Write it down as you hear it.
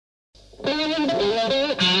All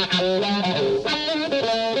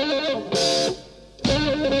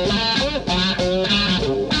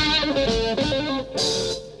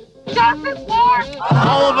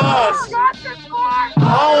of us!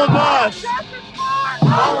 All of us!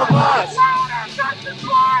 All of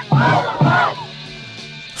us!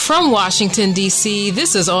 From Washington, D.C.,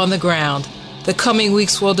 this is On the Ground. The coming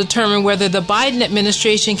weeks will determine whether the Biden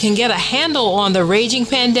administration can get a handle on the raging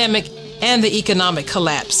pandemic and the economic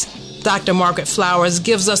collapse. Dr. Margaret Flowers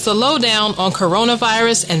gives us the lowdown on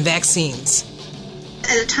coronavirus and vaccines.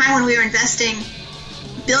 At a time when we were investing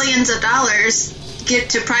billions of dollars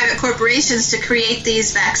to private corporations to create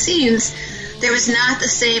these vaccines, there was not the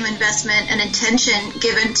same investment and attention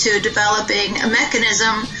given to developing a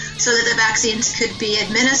mechanism so that the vaccines could be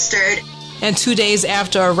administered. And 2 days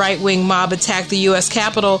after a right-wing mob attacked the U.S.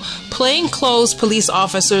 Capitol, plainclothes police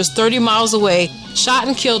officers 30 miles away shot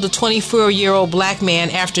and killed a 24-year-old black man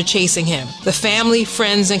after chasing him. The family,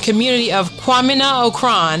 friends, and community of Kwamina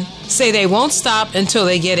Okran say they won't stop until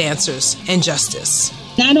they get answers and justice.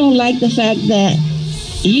 I don't like the fact that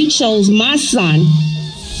you chose my son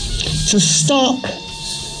to stalk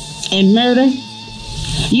and murder.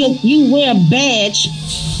 You wear a badge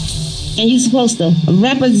and you're supposed to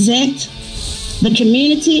represent the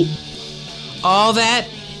community. All that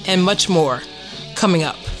and much more coming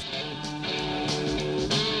up.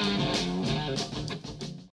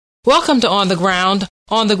 Welcome to On the Ground,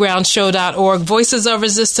 onthegroundshow.org, Voices of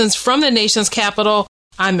Resistance from the nation's capital.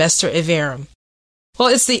 I'm Esther Iverem. Well,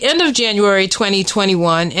 it's the end of January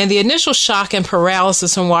 2021, and the initial shock and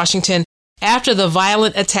paralysis in Washington after the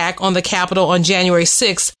violent attack on the Capitol on January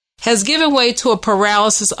 6th has given way to a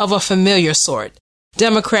paralysis of a familiar sort.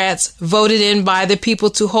 Democrats, voted in by the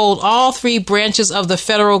people to hold all three branches of the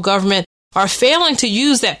federal government, are failing to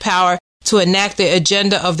use that power to enact the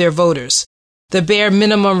agenda of their voters. The bare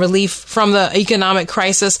minimum relief from the economic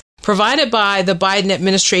crisis provided by the Biden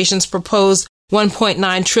administration's proposed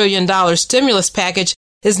 $1.9 trillion stimulus package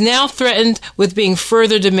is now threatened with being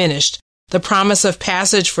further diminished. The promise of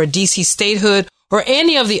passage for D.C. statehood or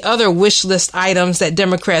any of the other wish list items that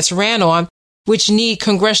Democrats ran on, which need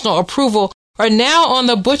congressional approval, are now on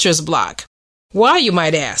the butcher's block. Why, you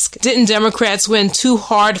might ask? Didn't Democrats win two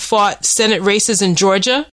hard-fought Senate races in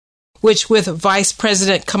Georgia, which with Vice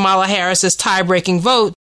President Kamala Harris's tie-breaking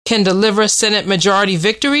vote can deliver Senate majority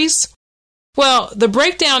victories? Well, the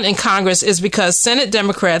breakdown in Congress is because Senate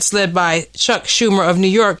Democrats, led by Chuck Schumer of New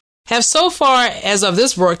York, have so far, as of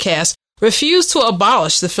this broadcast, refused to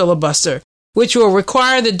abolish the filibuster, which will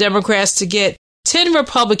require the Democrats to get 10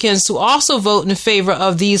 Republicans to also vote in favor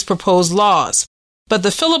of these proposed laws. But the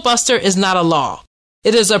filibuster is not a law.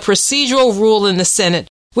 It is a procedural rule in the Senate,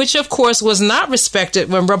 which of course was not respected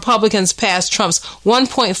when Republicans passed Trump's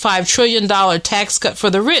 $1.5 trillion tax cut for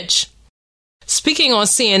the rich. Speaking on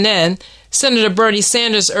CNN, Senator Bernie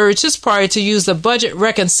Sanders urged his party to use the budget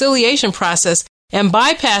reconciliation process and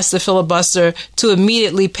bypass the filibuster to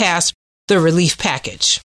immediately pass the relief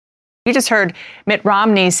package. You just heard Mitt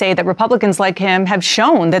Romney say that Republicans like him have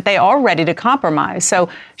shown that they are ready to compromise. So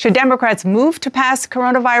should Democrats move to pass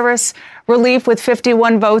coronavirus relief with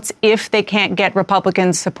 51 votes if they can't get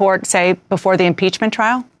Republican support, say, before the impeachment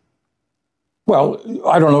trial? Well,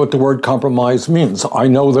 I don't know what the word compromise means. I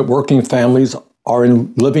know that working families are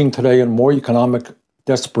living today in more economic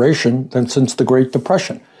desperation than since the Great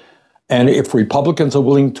Depression. And if Republicans are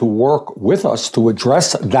willing to work with us to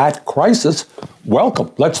address that crisis,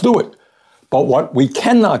 welcome, let's do it. But what we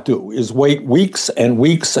cannot do is wait weeks and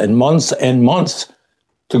weeks and months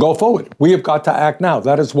to go forward. We have got to act now.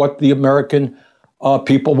 That is what the American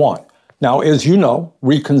people want. Now, as you know,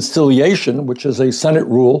 reconciliation, which is a Senate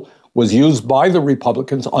rule, was used by the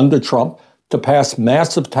Republicans under Trump to pass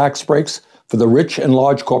massive tax breaks for the rich and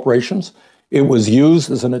large corporations. It was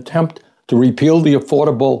used as an attempt to repeal the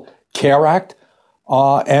Affordable Care Act.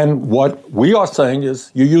 And what we are saying is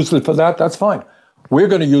you use it for that, that's fine. We're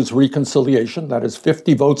going to use reconciliation, that is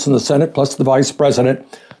 50 votes in the Senate plus the vice president,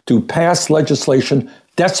 to pass legislation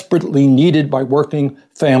desperately needed by working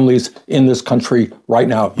families in this country right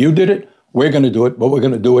now. You did it, we're going to do it, but we're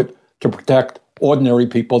going to do it to protect ordinary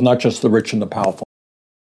people, not just the rich and the powerful.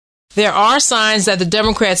 There are signs that the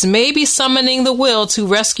Democrats may be summoning the will to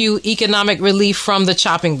rescue economic relief from the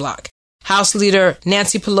chopping block. House Leader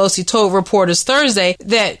Nancy Pelosi told reporters Thursday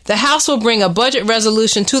that the House will bring a budget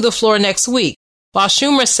resolution to the floor next week, while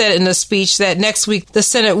Schumer said in a speech that next week the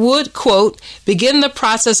Senate would, quote, begin the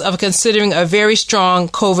process of considering a very strong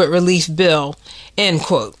COVID relief bill, end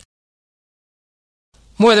quote.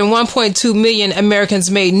 More than 1.2 million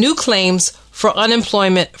Americans made new claims for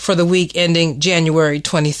unemployment for the week ending January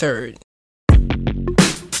 23rd.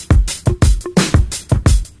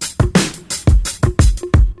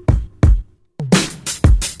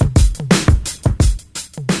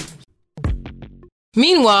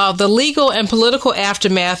 Meanwhile, the legal and political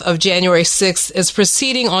aftermath of January 6th is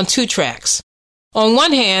proceeding on two tracks. On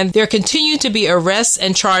one hand, there continue to be arrests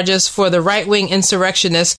and charges for the right-wing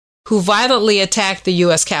insurrectionists who violently attacked the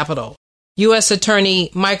U.S. Capitol. U.S. Attorney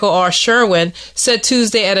Michael R. Sherwin said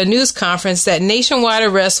Tuesday at a news conference that nationwide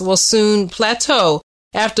arrests will soon plateau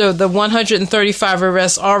after the 135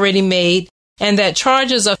 arrests already made, and that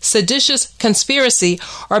charges of seditious conspiracy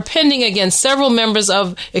are pending against several members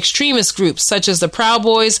of extremist groups such as the Proud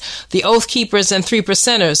Boys, the Oath Keepers, and Three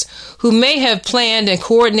Percenters, who may have planned and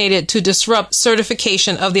coordinated to disrupt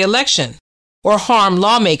certification of the election or harm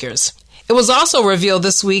lawmakers. It was also revealed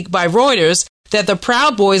this week by Reuters that the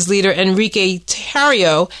Proud Boys leader Enrique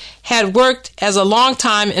Tarrio had worked as a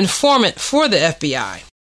longtime informant for the FBI.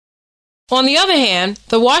 On the other hand,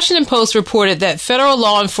 the Washington Post reported that federal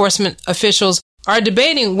law enforcement officials are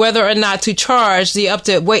debating whether or not to charge the up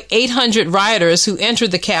to 800 rioters who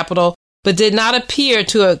entered the Capitol but did not appear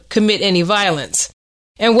to commit any violence.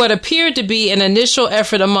 And what appeared to be an initial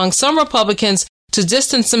effort among some Republicans to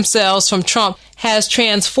distance themselves from Trump has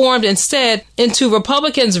transformed instead into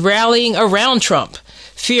Republicans rallying around Trump,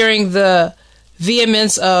 fearing the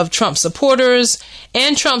vehemence of Trump supporters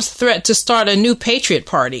and Trump's threat to start a new Patriot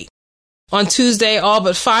Party. On Tuesday, all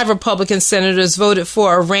but 5 Republican senators voted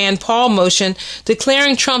for a Rand Paul motion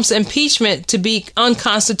declaring Trump's impeachment to be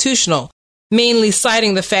unconstitutional, mainly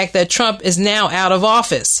citing the fact that Trump is now out of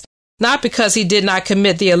office, not because he did not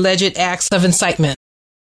commit the alleged acts of incitement.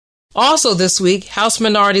 Also this week, House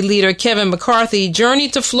Minority Leader Kevin McCarthy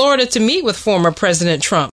journeyed to Florida to meet with former President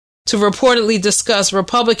Trump to reportedly discuss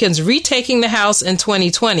Republicans retaking the House in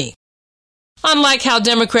 2020. Unlike how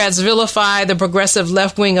Democrats vilify the progressive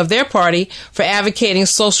left wing of their party for advocating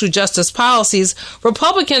social justice policies,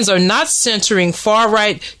 Republicans are not censoring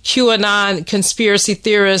far-right QAnon conspiracy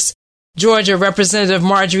theorist Georgia Representative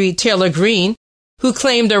Marjorie Taylor Greene, who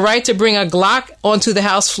claimed a right to bring a Glock onto the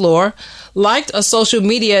House floor, liked a social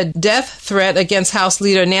media death threat against House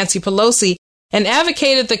Leader Nancy Pelosi, and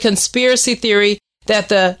advocated the conspiracy theory that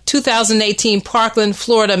the 2018 Parkland,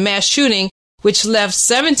 Florida mass shooting, which left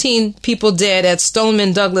 17 people dead at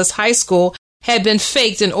Stoneman Douglas High School, had been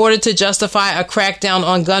faked in order to justify a crackdown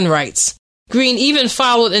on gun rights. Greene even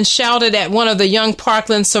followed and shouted at one of the young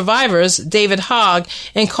Parkland survivors, David Hogg,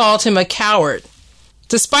 and called him a coward.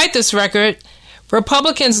 Despite this record,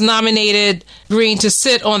 Republicans nominated Greene to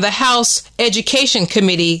sit on the House Education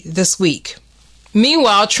Committee this week.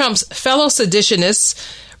 Meanwhile, Trump's fellow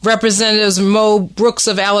seditionists, Representatives Mo Brooks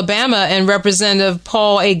of Alabama and Representative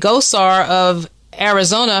Paul A. Gosar of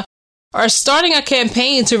Arizona, are starting a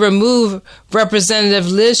campaign to remove Representative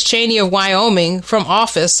Liz Cheney of Wyoming from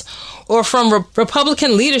office or from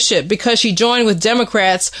Republican leadership because she joined with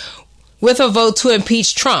Democrats with a vote to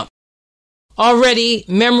impeach Trump. Already,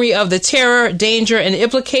 memory of the terror, danger, and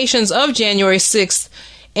implications of January 6th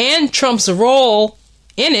and Trump's role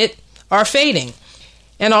in it are fading.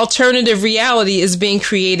 An alternative reality is being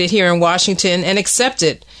created here in Washington and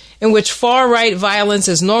accepted, in which far-right violence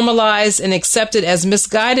is normalized and accepted as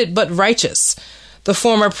misguided but righteous. The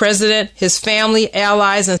former president, his family,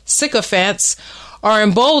 allies, and sycophants are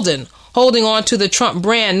emboldened, holding on to the Trump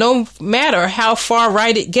brand no matter how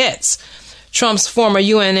far-right it gets. Trump's former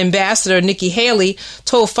UN ambassador, Nikki Haley,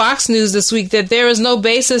 told Fox News this week that there is no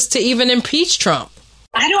basis to even impeach Trump.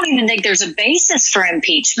 I don't even think there's a basis for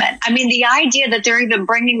impeachment. I mean, the idea that they're even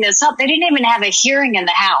bringing this up, they didn't even have a hearing in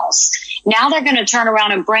the House. Now they're going to turn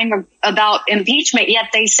around and bring about impeachment, yet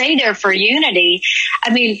they say they're for unity.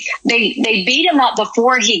 I mean, they beat him up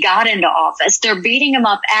before he got into office. They're beating him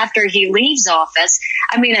up after he leaves office.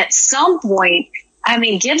 I mean, at some point,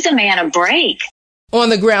 give the man a break. On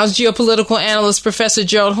the grounds, geopolitical analyst Professor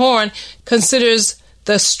Gerald Horne considers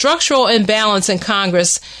the structural imbalance in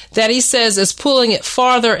Congress that he says is pulling it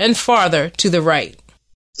farther and farther to the right.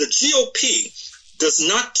 The GOP does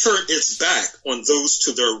not turn its back on those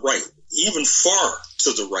to their right, even far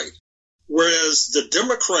to the right. Whereas the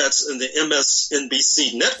Democrats and the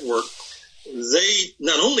MSNBC network, they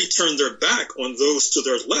not only turn their back on those to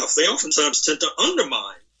their left, they oftentimes tend to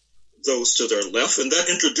undermine those to their left, and that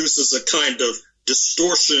introduces a kind of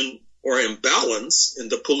distortion or imbalance in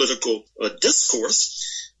the political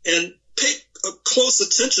discourse. And pay close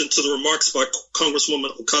attention to the remarks by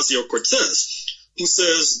Congresswoman Ocasio-Cortez, who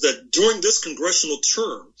says that during this congressional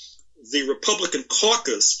term, the Republican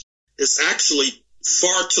caucus is actually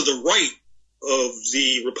far to the right of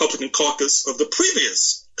the Republican caucus of the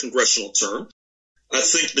previous congressional term. I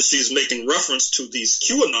think that she's making reference to these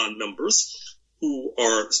QAnon members who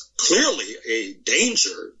are clearly a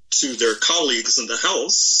danger to their colleagues in the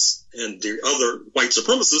House and the other white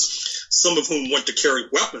supremacists, some of whom went to carry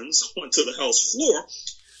weapons onto the House floor,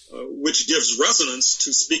 which gives resonance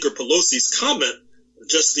to Speaker Pelosi's comment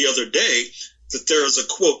just the other day that there is a,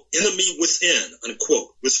 quote, enemy within,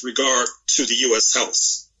 unquote, with regard to the U.S.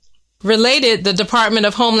 House. Related, the Department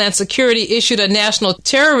of Homeland Security issued a national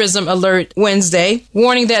terrorism alert Wednesday,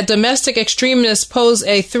 warning that domestic extremists pose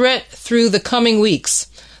a threat through the coming weeks.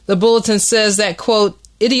 The bulletin says that, quote,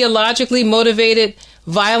 ideologically motivated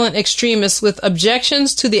violent extremists with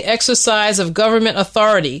objections to the exercise of government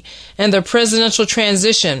authority and the presidential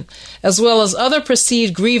transition, as well as other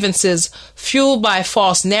perceived grievances fueled by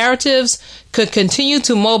false narratives, could continue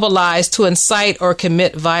to mobilize to incite or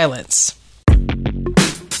commit violence.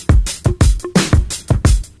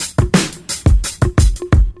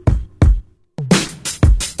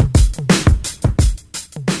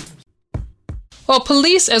 Well,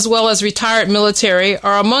 police as well as retired military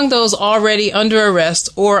are among those already under arrest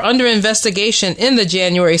or under investigation in the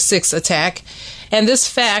January 6th attack, and this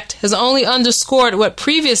fact has only underscored what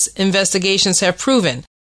previous investigations have proven,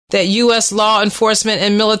 that U.S. law enforcement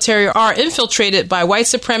and military are infiltrated by white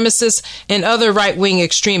supremacists and other right-wing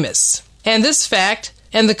extremists. And this fact,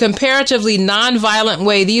 and the comparatively nonviolent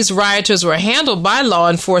way these rioters were handled by law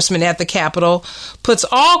enforcement at the Capitol, puts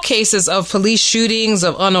all cases of police shootings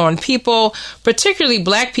of unarmed people, particularly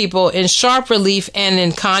black people, in sharp relief and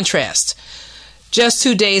in contrast. Just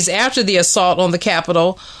 2 days after the assault on the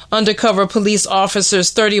Capitol, undercover police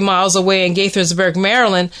officers 30 miles away in Gaithersburg,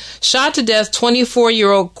 Maryland, shot to death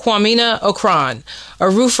 24-year-old Kwamina Okran, a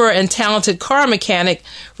roofer and talented car mechanic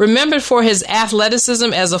remembered for his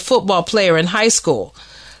athleticism as a football player in high school.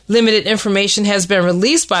 Limited information has been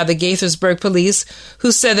released by the Gaithersburg police,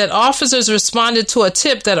 who said that officers responded to a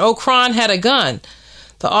tip that Okran had a gun.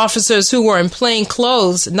 The officers, who were in plain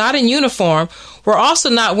clothes, not in uniform, were also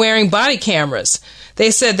not wearing body cameras.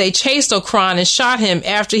 They said they chased Okran and shot him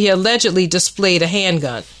after he allegedly displayed a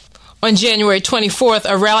handgun. On January 24th,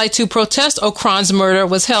 a rally to protest Okran's murder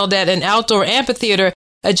was held at an outdoor amphitheater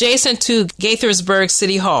adjacent to Gaithersburg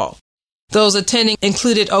City Hall. Those attending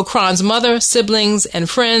included Okran's mother, siblings, and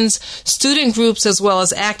friends, student groups, as well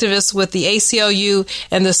as activists with the ACLU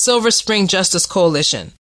and the Silver Spring Justice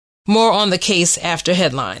Coalition. More on the case after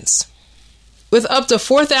headlines. With up to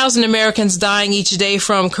 4,000 Americans dying each day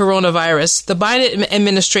from coronavirus, the Biden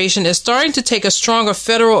administration is starting to take a stronger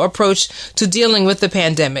federal approach to dealing with the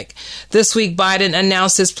pandemic. This week, Biden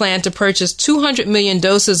announced his plan to purchase 200 million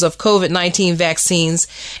doses of COVID-19 vaccines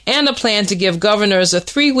and a plan to give governors a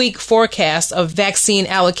 3-week forecast of vaccine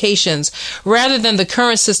allocations rather than the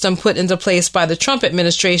current system put into place by the Trump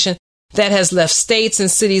administration that has left states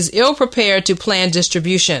and cities ill-prepared to plan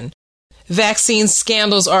distribution. Vaccine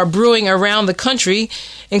scandals are brewing around the country,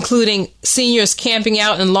 including seniors camping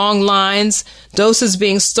out in long lines, doses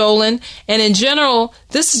being stolen, and in general,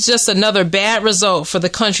 this is just another bad result for the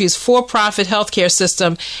country's for-profit healthcare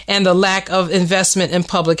system and the lack of investment in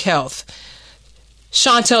public health.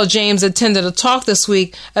 Chantel James attended a talk this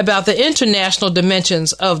week about the international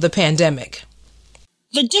dimensions of the pandemic.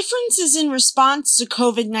 The differences in response to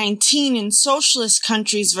COVID-19 in socialist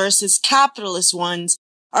countries versus capitalist ones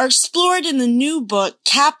are explored in the new book,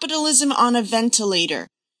 Capitalism on a Ventilator,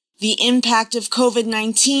 The Impact of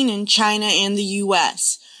COVID-19 in China and the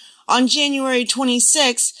U.S. On January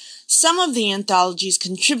 26, some of the anthology's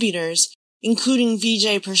contributors, including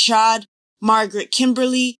Vijay Prashad, Margaret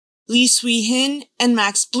Kimberly, Lee Sui-hin, and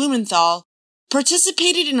Max Blumenthal,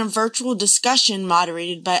 participated in a virtual discussion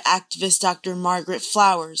moderated by activist Dr. Margaret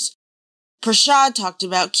Flowers. Prashad talked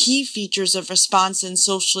about key features of response in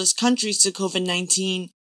socialist countries to COVID-19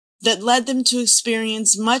 that led them to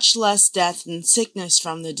experience much less death and sickness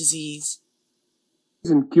from the disease.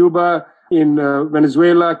 In Cuba, in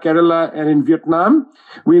Venezuela, Kerala, and in Vietnam,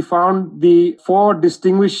 we found the 4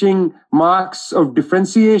 distinguishing marks of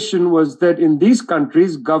differentiation was that in these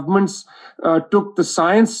countries, governments took the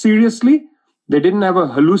science seriously. They didn't have a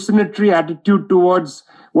hallucinatory attitude towards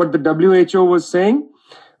what the WHO was saying.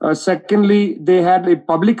 Secondly, they had a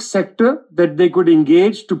public sector that they could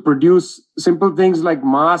engage to produce simple things like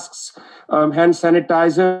masks, hand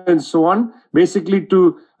sanitizer, and so on, basically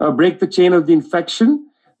to break the chain of the infection.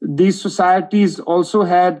 These societies also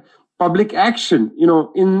had public action. You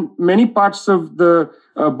know, in many parts of the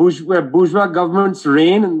where bourgeois governments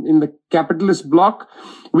reign in the capitalist bloc,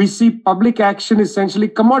 we see public action essentially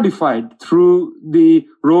commodified through the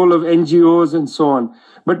role of NGOs and so on.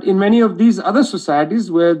 But in many of these other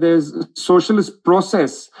societies where there's a socialist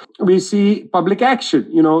process, we see public action.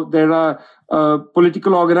 You know, there are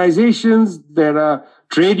political organizations, there are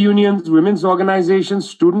trade unions, women's organizations,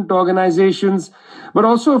 student organizations, but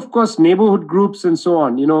also, of course, neighborhood groups and so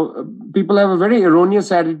on. People have a very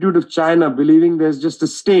erroneous attitude of China, believing there's just a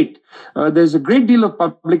state. There's a great deal of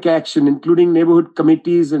public action, including neighborhood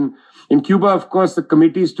committees. And in Cuba, of course, the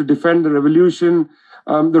committees to defend the revolution.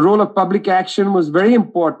 The role of public action was very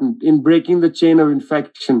important in breaking the chain of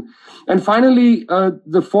infection. And finally,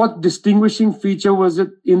 the fourth distinguishing feature was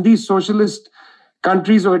that in these socialist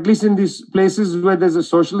countries, or at least in these places where there's a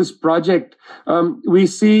socialist project, we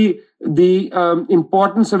see the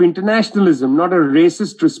importance of internationalism, not a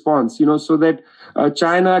racist response, so that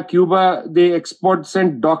China, Cuba, they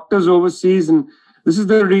send doctors overseas. And this is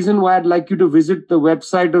the reason why I'd like you to visit the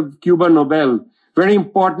website of Cuba Nobel. Very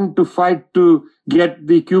important to fight to get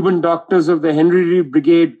the Cuban doctors of the Henry Reeve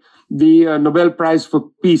Brigade the Nobel Prize for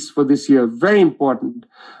Peace for this year. Very important.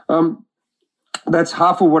 That's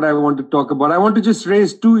half of what I want to talk about. I want to just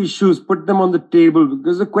raise two issues, put them on the table,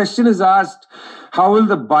 because the question is asked, how will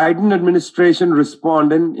the Biden administration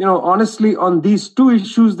respond? And, honestly, on these two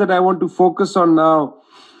issues that I want to focus on now,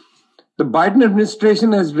 the Biden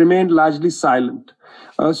administration has remained largely silent.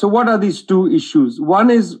 So what are these two issues? One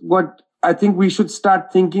is what I think we should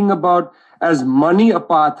start thinking about as money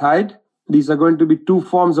apartheid. These are going to be two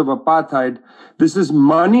forms of apartheid. This is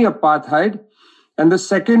money apartheid. And the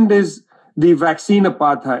second is the vaccine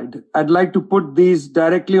apartheid. I'd like to put these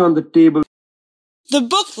directly on the table. The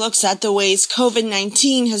book looks at the ways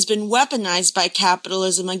COVID-19 has been weaponized by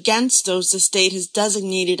capitalism against those the state has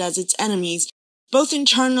designated as its enemies, both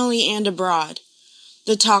internally and abroad.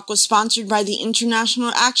 The talk was sponsored by the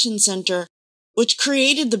International Action Center, which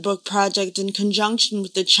created the book project in conjunction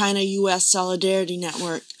with the China-U.S. Solidarity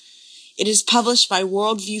Network. It is published by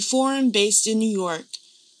Worldview Forum based in New York.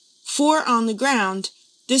 For On the Ground,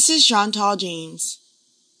 this is Chantal James.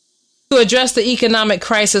 To address the economic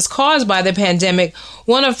crisis caused by the pandemic,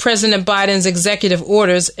 one of President Biden's executive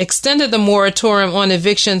orders extended the moratorium on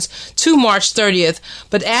evictions to March 30th,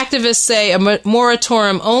 but activists say a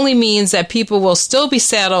moratorium only means that people will still be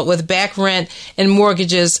saddled with back rent and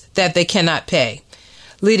mortgages that they cannot pay.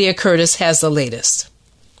 Lydia Curtis has the latest.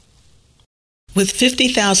 With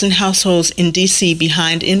 50,000 households in D.C.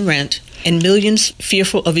 behind in rent and millions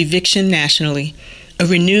fearful of eviction nationally, a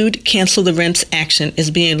renewed Cancel the Rents action is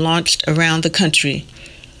being launched around the country.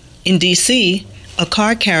 In D.C., a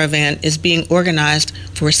car caravan is being organized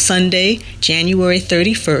for Sunday, January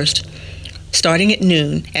 31st, starting at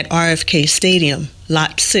noon at RFK Stadium,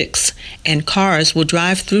 Lot 6, and cars will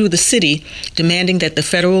drive through the city demanding that the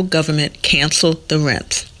federal government cancel the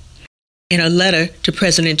rents. In a letter to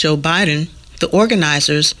President Joe Biden, the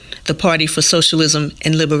organizers, the Party for Socialism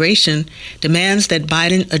and Liberation, demands that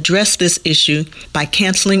Biden address this issue by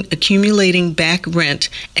canceling accumulating back rent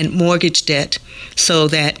and mortgage debt so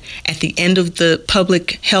that at the end of the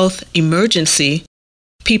public health emergency,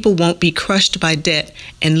 people won't be crushed by debt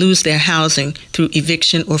and lose their housing through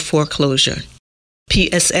eviction or foreclosure.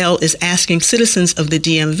 PSL is asking citizens of the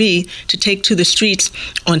DMV to take to the streets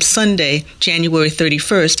on Sunday, January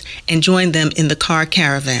 31st, and join them in the car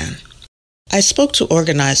caravan. I spoke to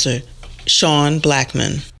organizer Sean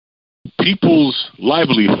Blackman. People's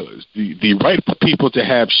livelihoods, the right for people to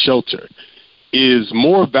have shelter, is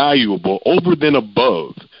more valuable over than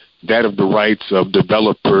above that of the rights of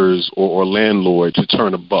developers or landlords to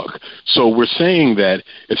turn a buck. So we're saying that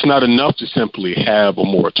it's not enough to simply have a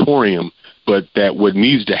moratorium, but that what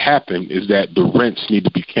needs to happen is that the rents need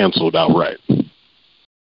to be canceled outright.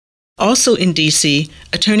 Also in D.C.,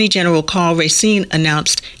 Attorney General Karl Racine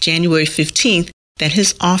announced January 15th that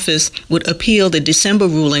his office would appeal the December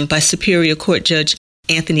ruling by Superior Court Judge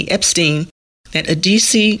Anthony Epstein that a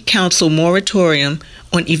D.C. Council moratorium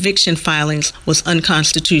on eviction filings was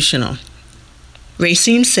unconstitutional.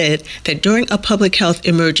 Racine said that during a public health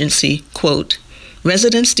emergency, quote,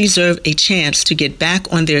 residents deserve a chance to get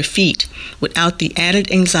back on their feet without the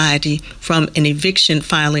added anxiety from an eviction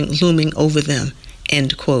filing looming over them,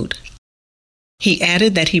 end quote. He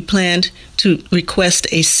added that he planned to request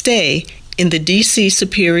a stay in the D.C.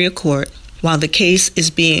 Superior Court while the case is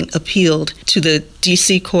being appealed to the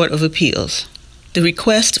D.C. Court of Appeals. The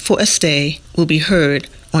request for a stay will be heard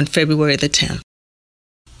on February the 10th.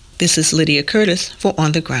 This is Lydia Curtis for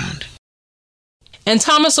On the Ground. And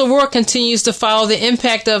Thomas O'Rourke continues to follow the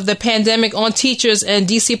impact of the pandemic on teachers and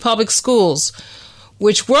D.C. public schools,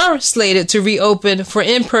 which were slated to reopen for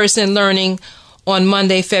in-person learning on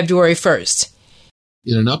Monday, February 1st.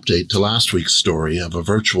 In an update to last week's story of a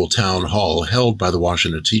virtual town hall held by the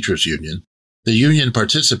Washington Teachers Union, the union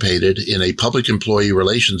participated in a Public Employee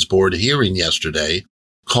Relations Board hearing yesterday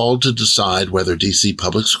called to decide whether D.C.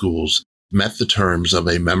 public schools met the terms of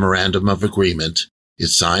a memorandum of agreement it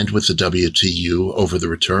signed with the WTU over the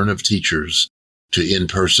return of teachers to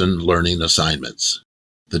in-person learning assignments.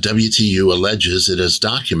 The WTU alleges it has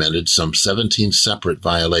documented some 17 separate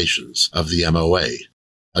violations of the MOA.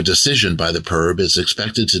 A decision by the PIRB is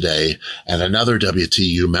expected today, and another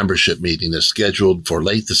WTU membership meeting is scheduled for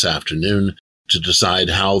late this afternoon to decide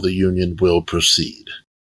how the union will proceed.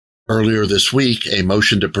 Earlier this week, a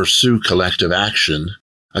motion to pursue collective action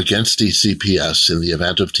against DCPS in the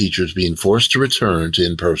event of teachers being forced to return to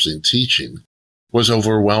in-person teaching was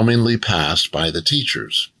overwhelmingly passed by the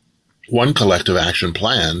teachers. One collective action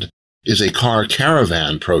planned is a car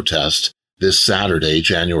caravan protest this Saturday,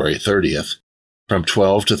 January 30th, from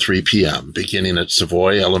 12 to 3 p.m., beginning at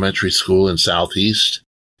Savoy Elementary School in Southeast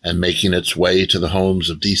and making its way to the homes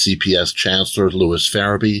of DCPS Chancellor Louis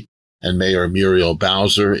Farabee and Mayor Muriel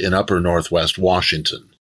Bowser in Upper Northwest Washington,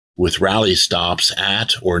 with rally stops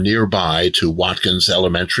at or nearby to Watkins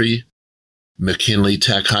Elementary, McKinley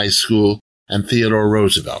Tech High School, and Theodore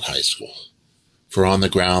Roosevelt High School. For On the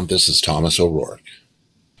Ground, this is Thomas O'Rourke.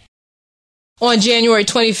 On January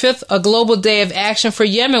 25th, a global day of action for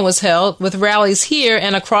Yemen was held with rallies here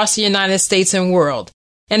and across the United States and world,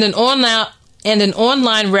 and an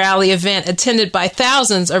online rally event attended by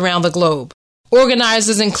thousands around the globe.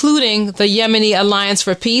 Organizers including the Yemeni Alliance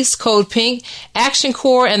for Peace, Code Pink, Action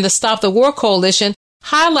Corps, and the Stop the War Coalition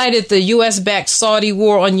highlighted the U.S.-backed Saudi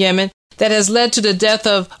war on Yemen that has led to the death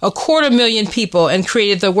of 250,000 people and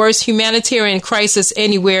created the worst humanitarian crisis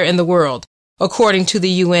anywhere in the world, according to the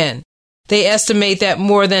UN. They estimate that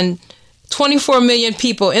more than 24 million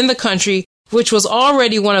people in the country, which was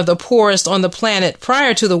already one of the poorest on the planet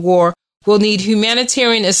prior to the war, will need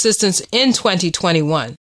humanitarian assistance in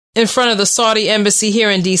 2021. In front of the Saudi embassy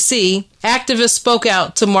here in D.C., activists spoke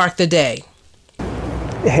out to mark the day.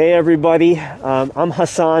 Hey everybody, I'm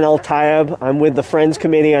Hassan Al-Tayeb. I'm with the Friends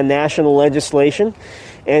Committee on National Legislation,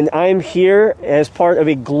 and I'm here as part of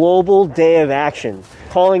a global day of action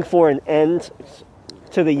calling for an end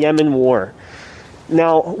to the Yemen war.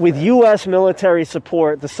 Now, with U.S. military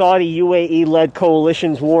support, the Saudi UAE-led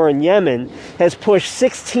coalition's war in Yemen has pushed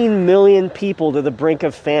 16 million people to the brink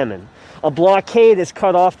of famine. A blockade has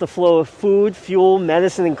cut off the flow of food, fuel,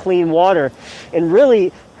 medicine, and clean water, and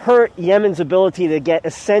really hurt Yemen's ability to get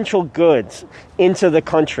essential goods into the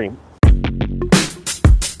country.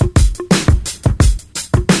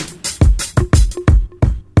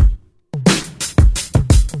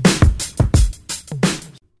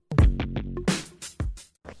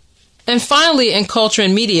 And finally, in culture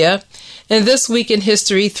and media, in This Week in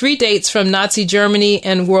History, 3 dates from Nazi Germany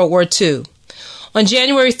and World War II. On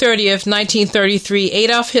January 30th, 1933,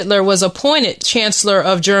 Adolf Hitler was appointed Chancellor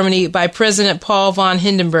of Germany by President Paul von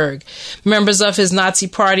Hindenburg. Members of his Nazi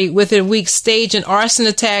party within weeks staged an arson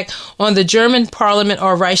attack on the German parliament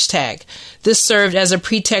or Reichstag. This served as a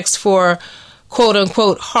pretext for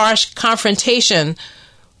quote-unquote harsh confrontation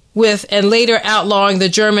with and later outlawing the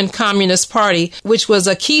German Communist Party, which was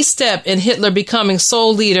a key step in Hitler becoming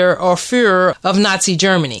sole leader or Führer of Nazi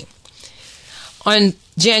Germany. On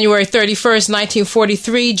January 31st,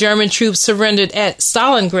 1943, German troops surrendered at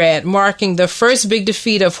Stalingrad, marking the first big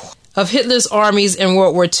defeat of Hitler's armies in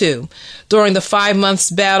World War II. During the 5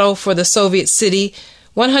 months battle for the Soviet city,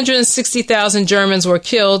 160,000 Germans were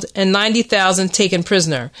killed and 90,000 taken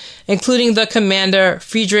prisoner, including the commander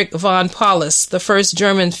Friedrich von Paulus, the first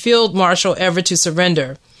German field marshal ever to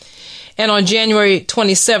surrender. And on January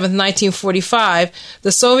 27, 1945,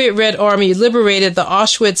 the Soviet Red Army liberated the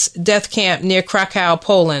Auschwitz death camp near Krakow,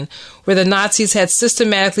 Poland, where the Nazis had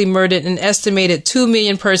systematically murdered an estimated 2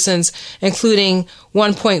 million persons, including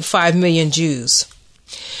 1.5 million Jews.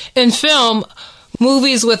 In film,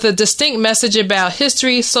 movies with a distinct message about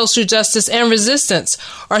history, social justice, and resistance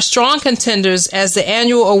are strong contenders as the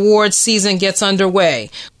annual awards season gets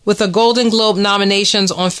underway, with the Golden Globe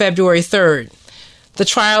nominations on February 3rd. The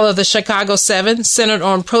Trial of the Chicago 7, centered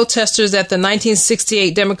on protesters at the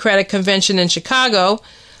 1968 Democratic Convention in Chicago,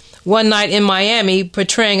 One Night in Miami,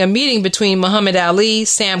 portraying a meeting between Muhammad Ali,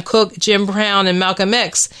 Sam Cooke, Jim Brown, and Malcolm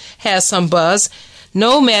X, has some buzz.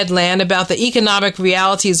 Nomadland, about the economic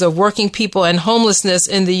realities of working people and homelessness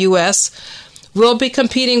in the U.S., will be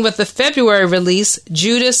competing with the February release,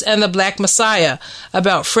 Judas and the Black Messiah,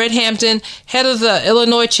 about Fred Hampton, head of the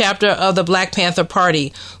Illinois chapter of the Black Panther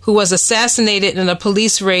Party, who was assassinated in a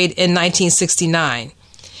police raid in 1969.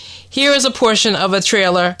 Here is a portion of a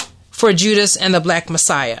trailer for Judas and the Black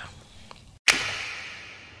Messiah.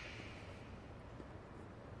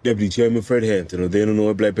 Deputy Chairman Fred Hampton of the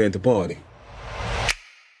Illinois Black Panther Party.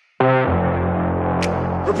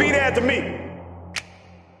 Repeat after me.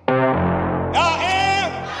 I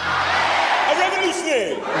am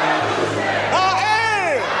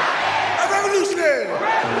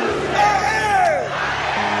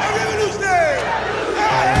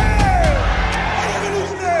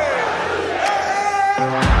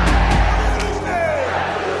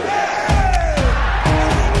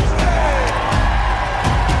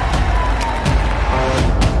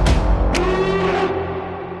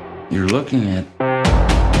You're looking at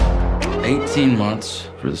 18 months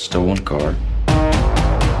for the stolen car,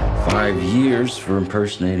 5 years for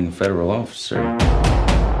impersonating a federal officer,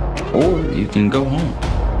 or you can go home.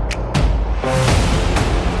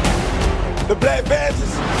 The Black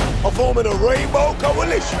Panthers are forming a rainbow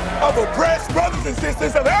coalition of oppressed brothers and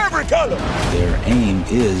sisters of every color. Their aim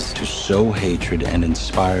is to sow hatred and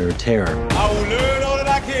inspire terror. I will learn all that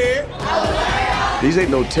I can. These ain't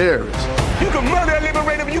no terrorists. You can murder a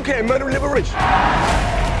liberator, but you can't murder liberation.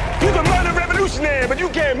 You can murder a revolutionary, but you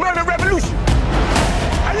can't murder revolution.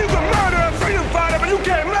 And you can murder a freedom fighter, but you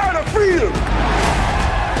can't murder freedom.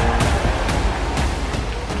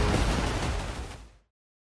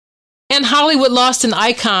 And Hollywood lost an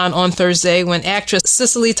icon on Thursday when actress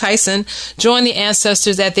Cicely Tyson joined the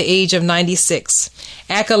ancestors at the age of 96.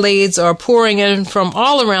 Accolades are pouring in from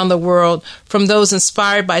all around the world, from those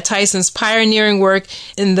inspired by Tyson's pioneering work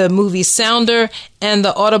in the movie Sounder and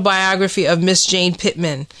the autobiography of Miss Jane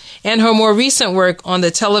Pittman, and her more recent work on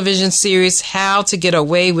the television series How to Get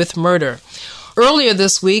Away with Murder. Earlier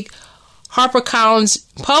this week, HarperCollins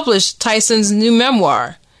published Tyson's new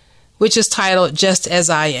memoir, which is titled Just As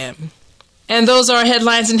I Am. And those are our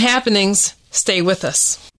headlines and happenings. Stay with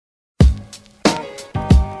us.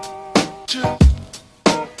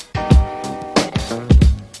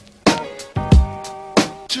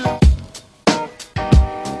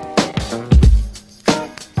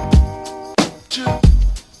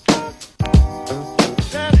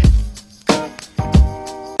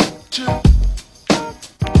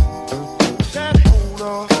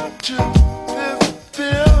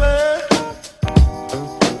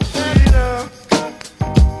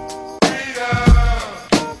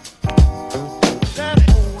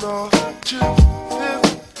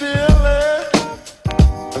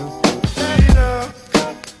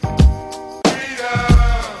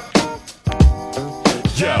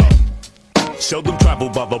 Seldom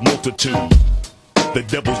traveled by the multitude. The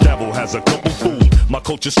devil's dabble has a couple food. My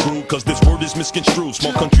culture's screwed cause this word is misconstrued.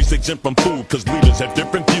 Small countries exempt from food cause leaders have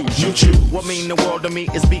different views. You choose. What mean the world to me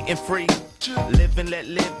is being free. Live and let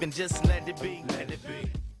live and just let it be. Let it be.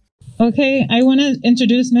 Okay, I want to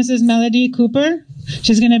introduce Mrs. Melody Cooper.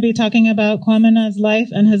 She's going to be talking about Kwame Nkrumah's life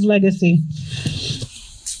and his legacy.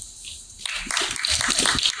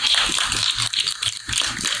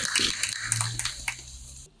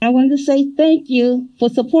 I want to say thank you for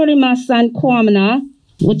supporting my son Kwame,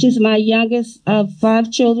 which is my youngest of 5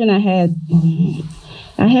 children I had.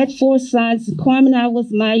 I had 4 sons. Kwame was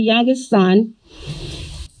my youngest son.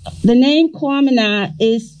 The name Kwame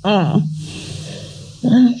is from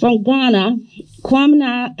Ghana.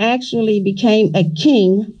 Kwame actually became a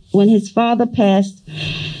king when his father passed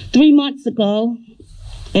 3 months ago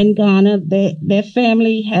in Ghana. Their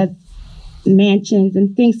family had mansions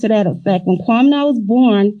and things to that effect. When Kwame was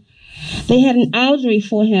born, they had an algery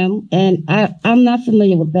for him, and I'm not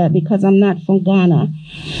familiar with that because I'm not from Ghana.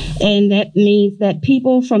 And that means that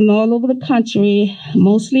people from all over the country,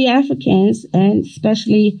 mostly Africans, and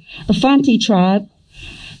especially the Fanti tribe,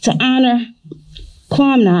 to honor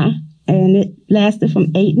Kwame, and it lasted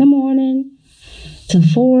from 8 in the morning to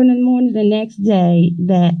 4 in the morning the next day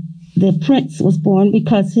that the prince was born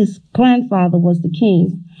because his grandfather was the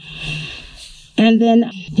king. And then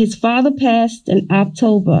his father passed in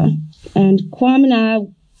October, and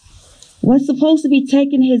Kwame was supposed to be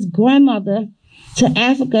taking his grandmother to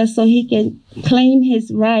Africa so he can claim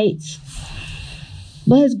his rights.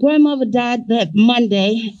 But his grandmother died that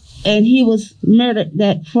Monday, and he was murdered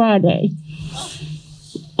that Friday.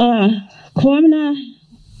 Kwame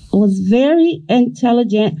was very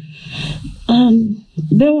intelligent.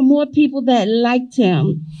 There were more people that liked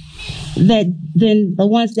him than the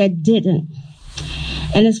ones that didn't.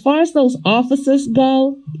 And as far as those officers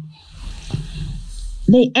go,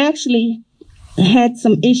 they actually had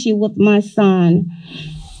some issue with my son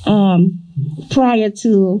prior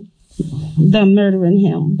to them murdering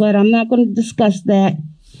him. But I'm not going to discuss that.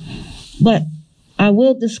 But I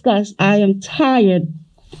will discuss, I am tired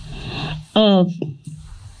of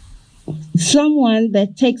someone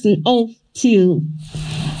that takes an oath to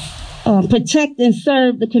protect and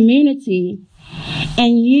serve the community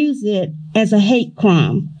and use it as a hate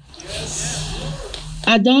crime.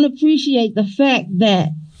 I don't appreciate the fact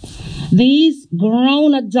that these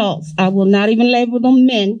grown adults, I will not even label them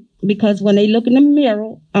men, because when they look in the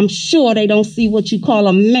mirror, I'm sure they don't see what you call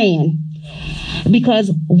a man.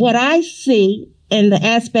 Because what I see in the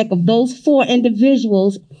aspect of those 4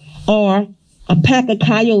 individuals are a pack of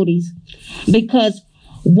coyotes. Because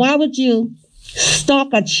why would you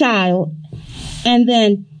stalk a child and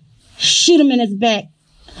then shoot him in his back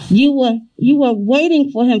You were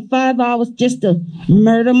waiting for him 5 hours just to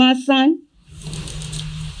murder my son.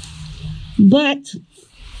 But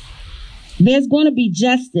there's going to be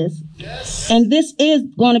justice. Yes. And this is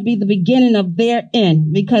going to be the beginning of their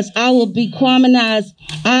end, because I will be Kwame Nye's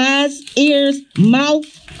eyes, ears, mouth.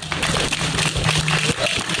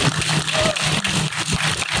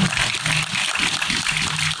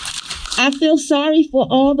 I feel sorry for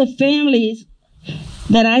all the families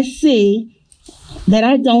that I see, that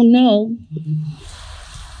I don't know,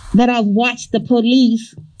 that I've watched the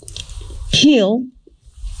police kill,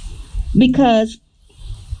 because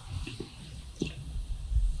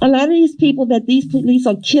a lot of these people that these police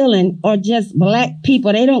are killing are just black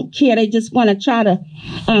people. They don't care. They just want to try to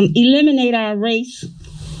eliminate our race.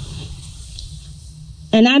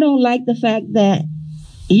 And I don't like the fact that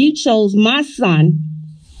you chose my son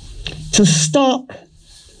to stalk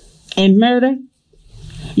and murder.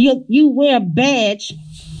 You wear a badge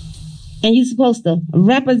and you're supposed to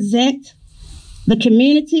represent the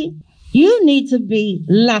community. You need to be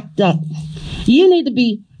locked up. You need to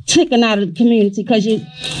be taken out of the community, because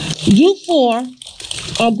you four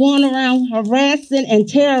are going around harassing and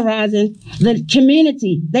terrorizing the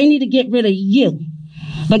community. They need to get rid of you.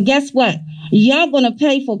 But guess what? Y'all going to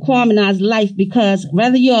pay for Kwame Nye's life, because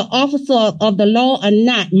whether you're an officer of the law or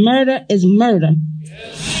not, murder is murder.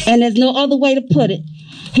 Yes. And there's no other way to put it.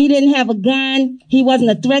 He didn't have a gun. He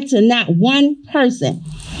wasn't a threat to not one person.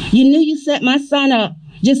 You knew you set my son up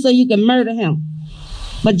just so you could murder him.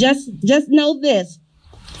 But just know this.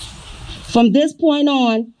 From this point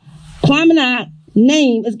on, Kwame Nye's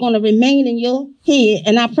name is going to remain in your head.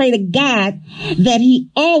 And I pray to God that he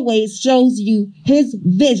always shows you his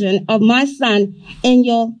vision of my son in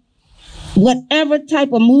your whatever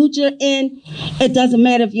type of mood you're in. It doesn't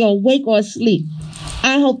matter if you're awake or asleep.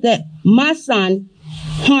 I hope that my son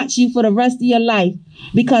haunts you for the rest of your life,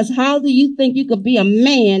 because how do you think you could be a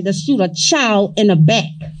man to shoot a child in the back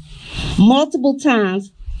multiple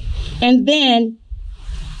times? And then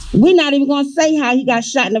we're not even going to say how he got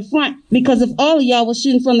shot in the front, because if all of y'all was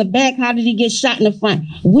shooting from the back, how did he get shot in the front?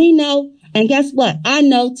 We know, and guess what? I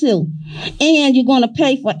know too. And you're going to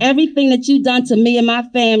pay for everything that you've done to me and my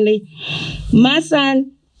family. My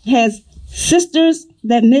son has sisters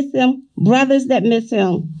that miss him, brothers that miss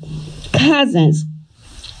him, cousins,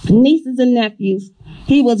 nieces and nephews.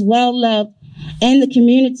 He was well loved in the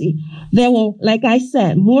community. There were, like I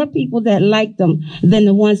said, more people that liked him than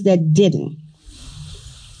the ones that didn't.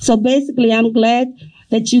 So basically, I'm glad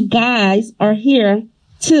that you guys are here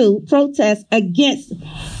to protest against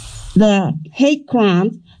the hate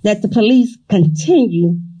crimes that the police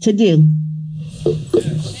continue to do.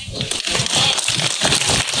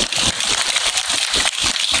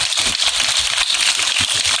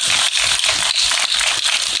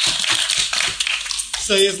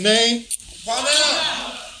 Say his name. Kwame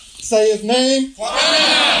Nye. Say his name. Kwame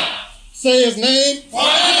Nye. Say his name. Kwame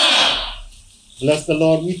Nye. Bless the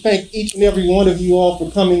Lord. We thank each and every one of you all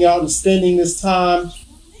for coming out and spending this time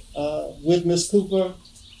with Ms. Cooper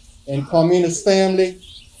and Carmina's family.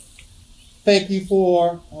 Thank you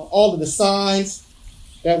for all of the signs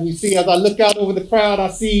that we see. As I look out over the crowd, I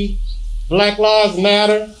see Black Lives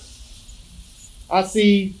Matter. I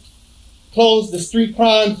see Close the Street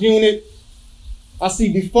Crimes Unit. I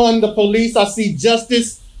see Defund the Police. I see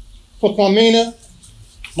Justice for Carmina.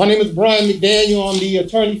 My name is Brian McDaniel. I'm the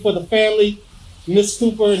attorney for the family, Ms.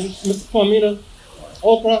 Cooper and Ms. Carmina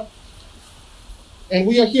Oprah. And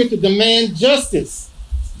we are here to demand justice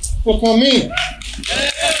for Carmina.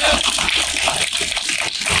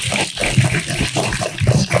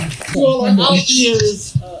 You all are out here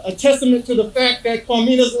is a testament to the fact that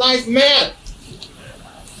Carmina's life mattered.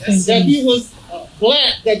 That he was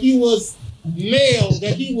black, that he was male,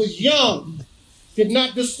 that he was young, did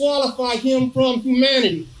not disqualify him from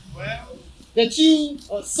humanity. That you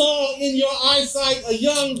saw in your eyesight a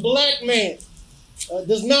young black man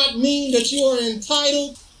does not mean that you are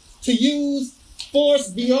entitled to use force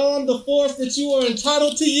beyond the force that you are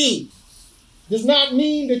entitled to use. Does not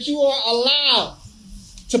mean that you are allowed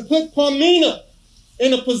to put Carmina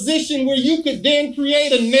in a position where you could then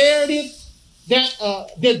create a narrative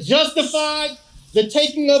that justified the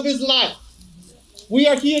taking of his life. We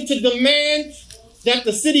are here to demand that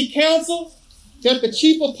the city council, that the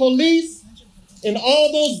chief of police, and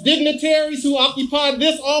all those dignitaries who occupy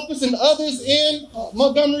this office and others in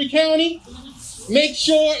Montgomery County make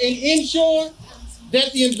sure and ensure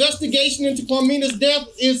that the investigation into Carmina's death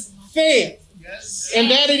is fair, and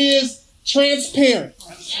that it is transparent.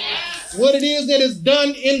 What it is that is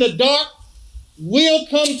done in the dark will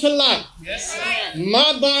come to light. Yes,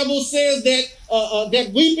 my Bible says that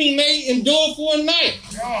that weeping may endure for a night,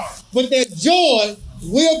 but that joy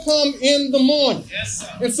will come in the morning. Yes,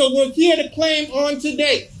 and so we're here to claim on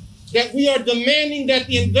today that we are demanding that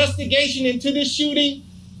the investigation into this shooting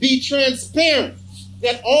be transparent,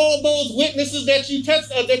 that all those witnesses that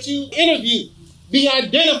you interviewed be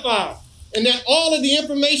identified, and that all of the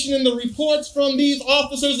information in the reports from these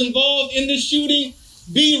officers involved in this shooting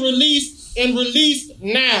be released and released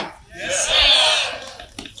now. Yes.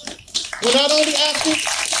 We're not only asking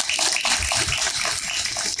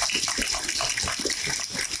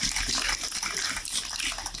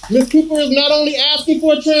Ms. Cooper is not only asking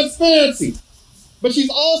for transparency, but she's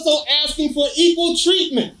also asking for equal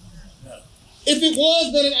treatment. If it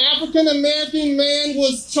was that an African-American man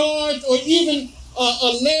was charged or even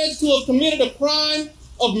alleged to have committed a crime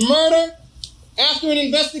of murder, after an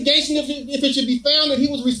investigation, if it should be found that he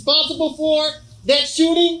was responsible for that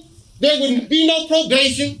shooting, there would be no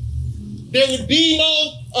probation, there would be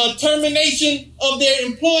no termination of their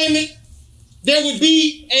employment, there would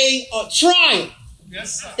be a trial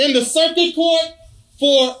in the circuit court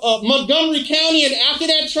for Montgomery County, and after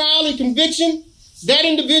that trial and conviction, that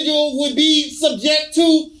individual would be subject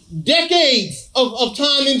to decades of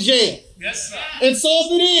time in jail. Yes, and so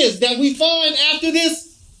if it is that we find after this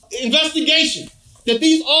investigation that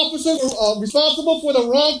these officers are responsible for the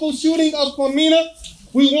wrongful shooting of Kwamina,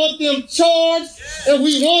 we want them charged and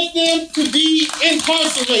we want them to be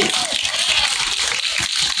incarcerated.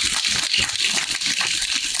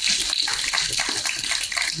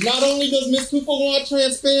 Not only does Ms. Cooper want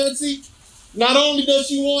transparency, not only does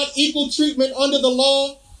she want equal treatment under the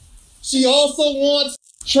law, she also wants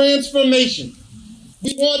transformation.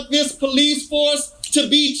 We want this police force to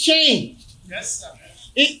be changed. Yes, sir.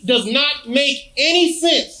 It does not make any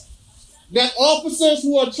sense that officers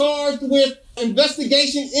who are charged with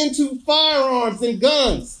investigation into firearms and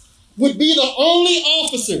guns would be the only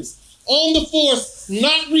officers on the force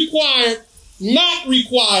not required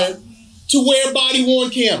to wear body-worn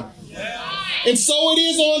camera. And so it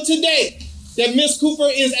is on today that Ms. Cooper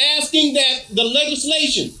is asking that the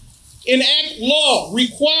legislation enact law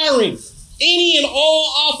requiring any and all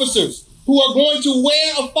officers who are going to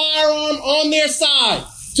wear a firearm on their side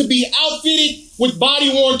to be outfitted with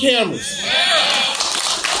body-worn cameras.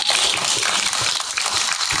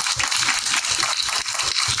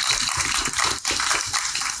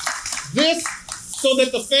 This so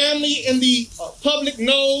that the family and the public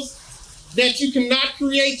knows that you cannot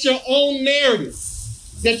create your own narrative,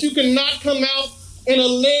 that you cannot come out and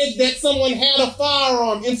allege that someone had a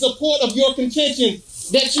firearm in support of your contention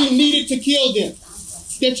that you needed to kill them,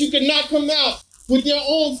 that you cannot come out with your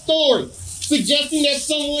own story suggesting that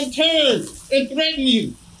someone turned and threatened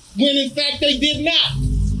you when in fact they did not,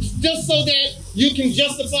 just so that you can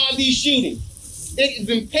justify these shootings. It is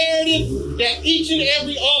imperative that each and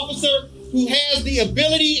every officer who has the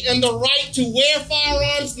ability and the right to wear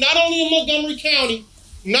firearms, not only in Montgomery County,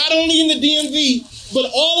 not only in the DMV,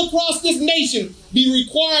 but all across this nation, be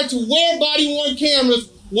required to wear body-worn cameras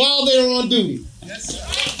while they're on duty. Yes, sir.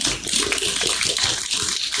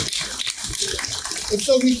 And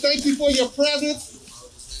so we thank you for your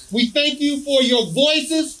presence. We thank you for your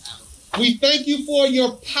voices. We thank you for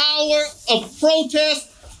your power of protest,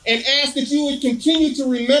 and ask that you would continue to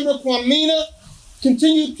remember Kwamina,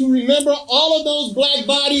 continue to remember all of those black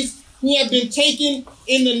bodies who have been taken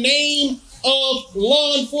in the name of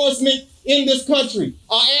law enforcement in this country.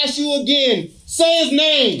 I'll ask you again, say his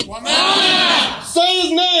name. Kwamina. Say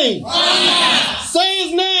his name. Kwamina. Say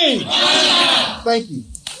his name. Kwamina. Thank you.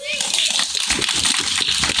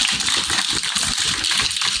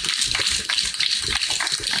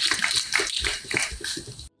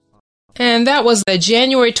 And that was the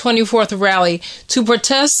January 24th rally to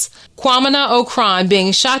protest Kwamina Ocran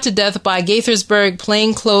being shot to death by Gaithersburg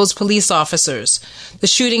plainclothes police officers. The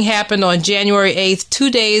shooting happened on January 8th,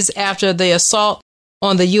 2 days after the assault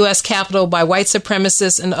on the U.S. Capitol by white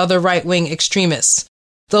supremacists and other right-wing extremists.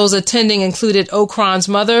 Those attending included Ocran's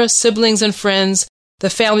mother, siblings and friends,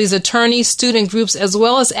 the family's attorney, student groups, as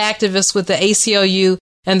well as activists with the ACLU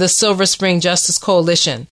and the Silver Spring Justice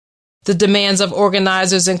Coalition. The demands of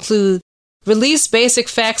organizers include release basic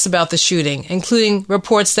facts about the shooting, including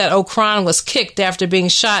reports that Ocran was kicked after being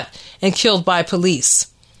shot and killed by police.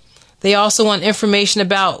 They also want information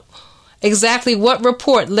about exactly what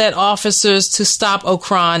report led officers to stop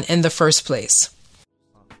Ocran in the first place.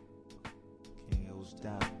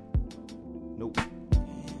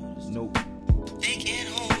 They can't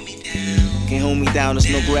hold me down. can't hold me down,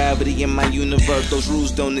 there's no gravity in my universe. Those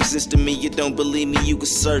rules don't exist to me, you don't believe me, you can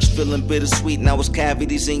search. Feeling bittersweet, now it's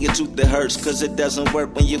cavities in your tooth that hurts. Cause it doesn't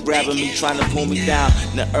work when you're grabbing me, trying to pull me down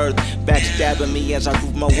the earth, backstabbing me as I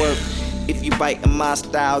prove my worth. If you bite in my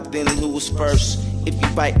style, then who was first? If you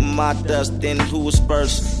bite in my dust, then who was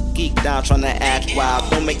first? Geek down trying to act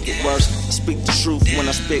wild, don't make it worse. I speak the truth when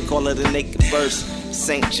I spit, call it a naked verse.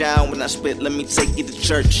 St. John when I spit, let me take you to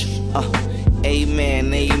church.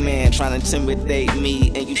 Amen, amen. Trying to intimidate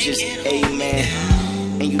me, and you just amen.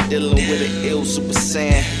 And you dealing with an ill super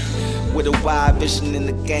saiyan, with a wide vision in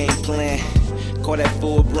the game plan. Call that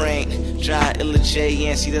full brain. John Illa J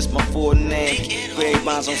N, see that's my full name. Grave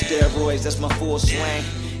bonds on steroids, that's my full swing.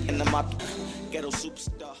 And I'm out the ghetto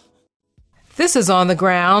superstar. This is On the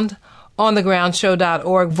Ground,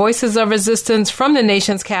 onthegroundshow.org, Voices of Resistance from the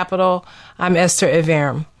nation's capital. I'm Esther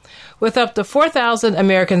Iverem. With up to 4,000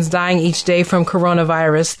 Americans dying each day from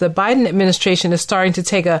coronavirus, the Biden administration is starting to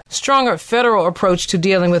take a stronger federal approach to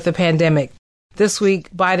dealing with the pandemic. This week,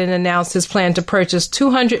 Biden announced his plan to purchase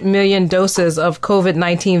 200 million doses of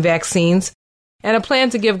COVID-19 vaccines and a plan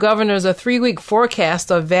to give governors a 3-week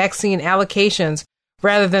forecast of vaccine allocations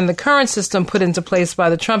rather than the current system put into place by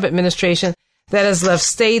the Trump administration that has left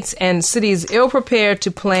states and cities ill-prepared to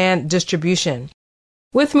plan distribution.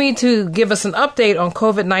 With me to give us an update on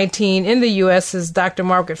COVID-19 in the U.S. is Dr.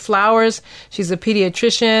 Margaret Flowers. She's a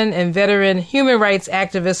pediatrician and veteran human rights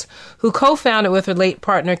activist who co-founded with her late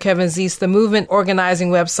partner, Kevin Zeese, the movement organizing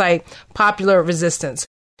website Popular Resistance.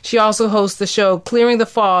 She also hosts the show Clearing the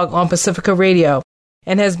Fog on Pacifica Radio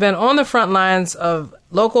and has been on the front lines of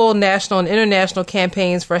local, national, and international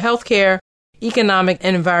campaigns for healthcare, economic,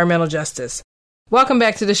 and environmental justice. Welcome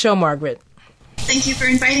back to the show, Margaret. Thank you for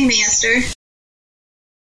inviting me, Esther.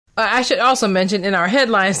 I should also mention in our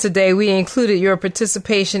headlines today, we included your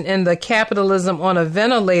participation in the Capitalism on a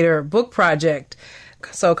Ventilator book project.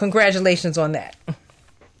 So congratulations on that.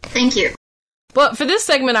 Thank you. But for this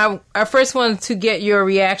segment, I first wanted to get your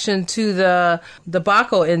reaction to the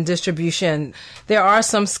debacle in distribution. There are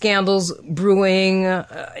some scandals brewing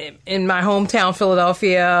in my hometown,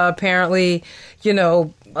 Philadelphia. Apparently,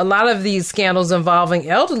 a lot of these scandals involving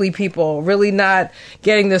elderly people really not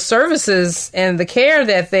getting the services and the care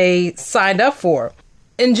that they signed up for.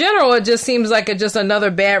 In general, it just seems like just another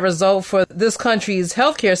bad result for this country's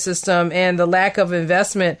healthcare system and the lack of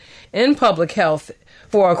investment in public health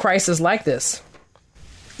for a crisis like this.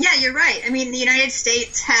 Yeah, you're right. I mean, the United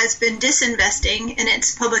States has been disinvesting in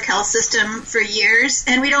its public health system for years,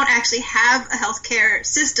 and we don't actually have a healthcare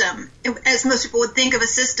system. As most people would think of a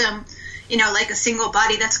system, like a single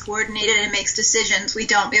body that's coordinated and makes decisions. We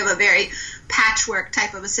don't. We have a very patchwork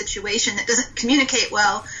type of a situation that doesn't communicate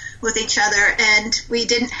well with each other, and we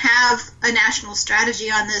didn't have a national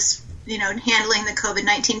strategy on this, handling the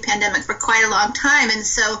COVID-19 pandemic for quite a long time. And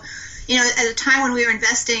so, at a time when we were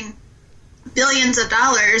investing billions of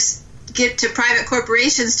dollars to private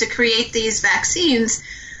corporations to create these vaccines,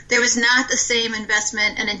 there was not the same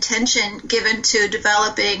investment and intention given to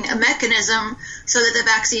developing a mechanism so that the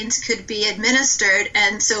vaccines could be administered.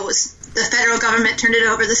 And so the federal government turned it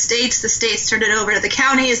over to the states turned it over to the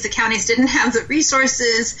counties didn't have the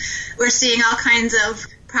resources. We're seeing all kinds of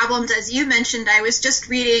problems. As you mentioned, I was just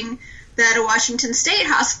reading that a Washington State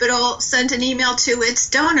hospital sent an email to its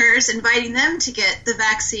donors inviting them to get the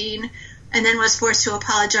vaccine, and then was forced to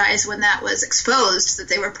apologize when that was exposed, that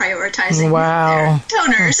they were prioritizing their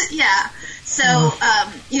donors. Yeah. So,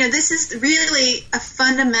 this is really a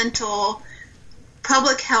fundamental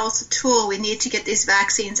public health tool. We need to get these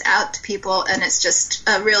vaccines out to people, and it's just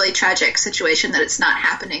a really tragic situation that it's not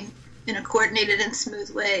happening in a coordinated and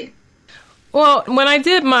smooth way. Well, when I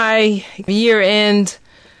did my year-end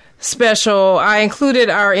special, I included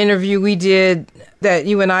our interview we did, that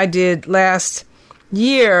you and I did last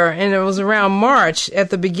year, and it was around March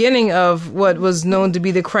at the beginning of what was known to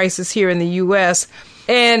be the crisis here in the U.S.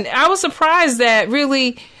 And I was surprised that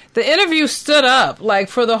really the interview stood up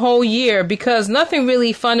for the whole year, because nothing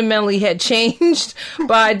really fundamentally had changed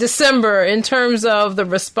by December in terms of the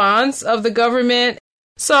response of the government.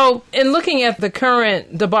 So in looking at the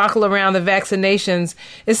current debacle around the vaccinations,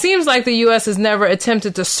 it seems like the U.S. has never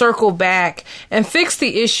attempted to circle back and fix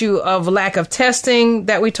the issue of lack of testing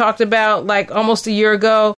that we talked about almost a year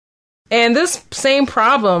ago. And this same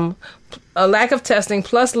problem, a lack of testing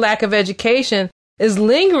plus lack of education, is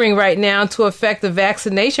lingering right now to affect the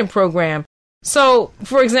vaccination program. So,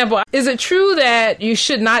 for example, is it true that you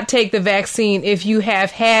should not take the vaccine if you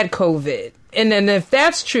have had COVID? And then if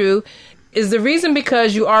that's true, is the reason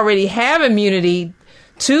because you already have immunity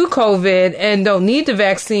to COVID and don't need the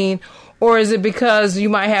vaccine, or is it because you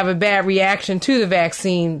might have a bad reaction to the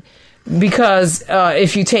vaccine because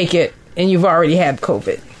if you take it and you've already had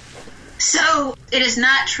COVID? So it is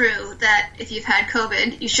not true that if you've had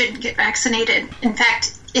COVID, you shouldn't get vaccinated. In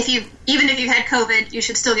fact, even if you've had COVID, you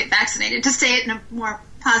should still get vaccinated, to say it in a more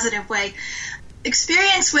positive way.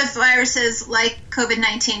 Experience with viruses like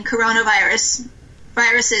COVID-19, coronavirus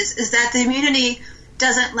viruses, is that the immunity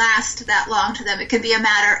doesn't last that long to them. It can be a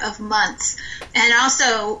matter of months. And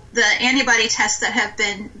also, the antibody tests that have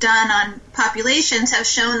been done on populations have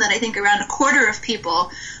shown that I think around a quarter of people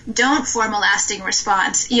don't form a lasting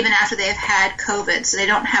response even after they've had COVID. So they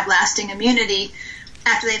don't have lasting immunity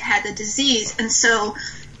after they've had the disease. And so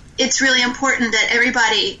it's really important that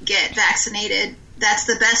everybody get vaccinated. That's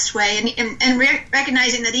the best way. And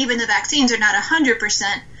recognizing that even the vaccines are not 100%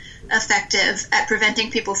 effective at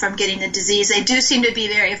preventing people from getting the disease. They do seem to be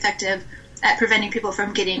very effective at preventing people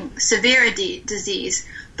from getting severe disease.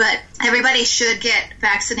 But everybody should get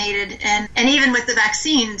vaccinated. And even with the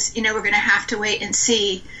vaccines, we're going to have to wait and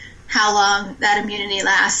see how long that immunity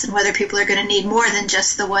lasts and whether people are going to need more than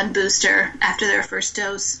just the one booster after their first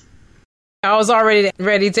dose. I was already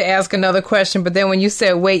ready to ask another question, but then when you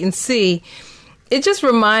said wait and see, it just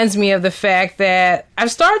reminds me of the fact that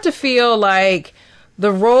I've started to feel like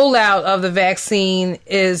the rollout of the vaccine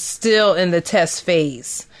is still in the test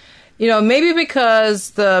phase. Maybe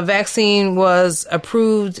because the vaccine was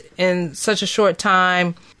approved in such a short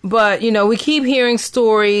time. But, we keep hearing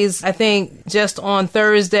stories. I think just on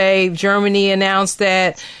Thursday, Germany announced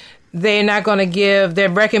that they're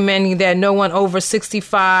recommending that no one over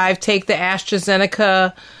 65 take the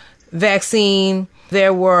AstraZeneca vaccine.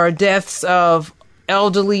 There were deaths of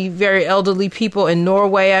very elderly people in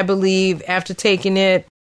Norway, I believe, after taking it.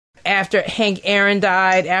 After Hank Aaron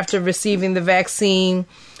died after receiving the vaccine.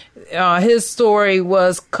 His story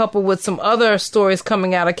was coupled with some other stories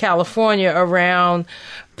coming out of California around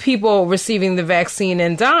people receiving the vaccine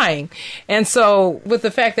and dying. And so with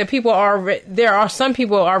the fact that there are some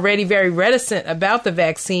people already very reticent about the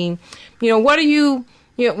vaccine,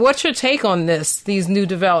 what's your take on these new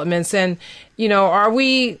developments? And,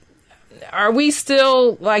 are we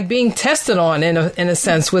still being tested on in a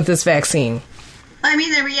sense with this vaccine? I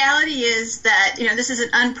mean, the reality is that, this is an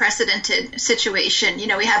unprecedented situation.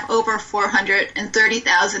 We have over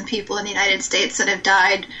 430,000 people in the United States that have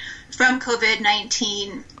died from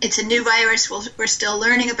COVID-19. It's a new virus. We're still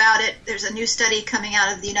learning about it. There's a new study coming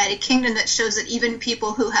out of the United Kingdom that shows that even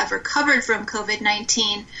people who have recovered from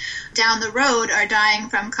COVID-19 down the road are dying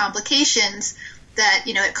from complications that,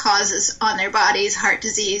 it causes on their bodies: heart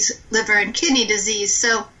disease, liver and kidney disease.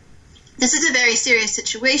 So this is a very serious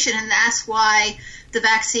situation, and that's why the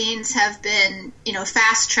vaccines have been,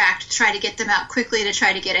 fast-tracked to try to get them out quickly, to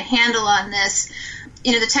try to get a handle on this.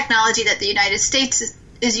 The technology that the United States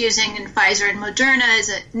is using in Pfizer and Moderna is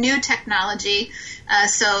a new technology,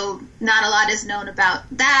 so not a lot is known about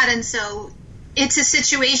that. And so it's a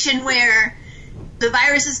situation where the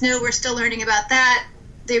virus is new, we're still learning about that.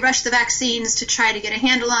 They rush the vaccines to try to get a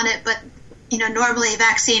handle on it, but normally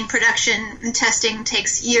vaccine production and testing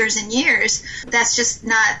takes years and years. That's just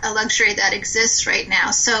not a luxury that exists right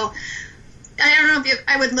now. So I don't know if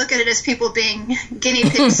I would look at it as people being guinea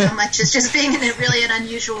pigs so much as just being in an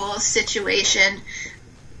unusual situation.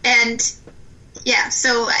 And yeah,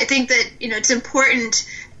 so I think that, it's important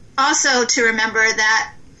also to remember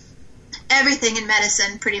that everything in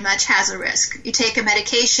medicine pretty much has a risk. You take a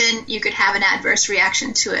medication, you could have an adverse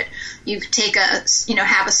reaction to it. You could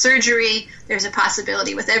have a surgery. There's a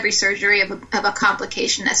possibility with every surgery of a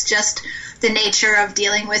complication. That's just the nature of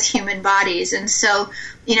dealing with human bodies. And so,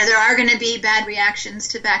 there are going to be bad reactions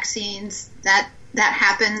to vaccines. That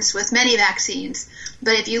happens with many vaccines.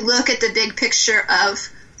 But if you look at the big picture of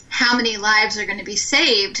how many lives are going to be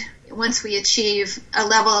saved once we achieve a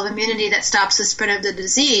level of immunity that stops the spread of the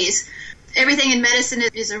disease, everything in medicine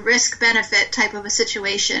is a risk-benefit type of a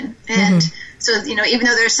situation. And so, even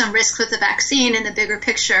though there's some risk with the vaccine, in the bigger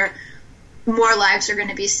picture, more lives are going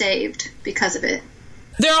to be saved because of it.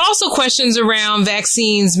 There are also questions around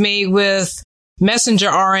vaccines made with messenger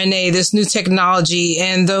RNA, this new technology,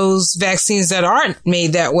 and those vaccines that aren't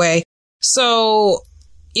made that way. So,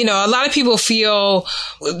 a lot of people feel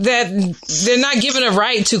that they're not given a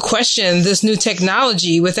right to question this new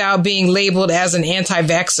technology without being labeled as an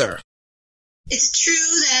anti-vaxxer. It's true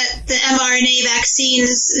that the mRNA vaccines,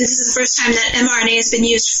 this is the first time that mRNA has been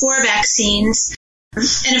used for vaccines.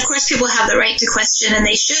 And of course, people have the right to question, and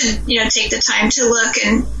they should, take the time to look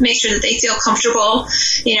and make sure that they feel comfortable,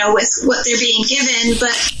 with what they're being given.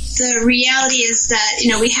 But the reality is that,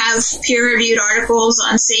 we have peer-reviewed articles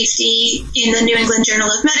on safety in the New England Journal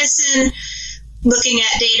of Medicine. looking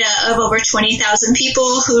at data of over 20,000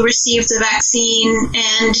 people who received the vaccine,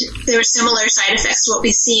 and there were similar side effects to what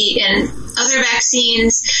we see in other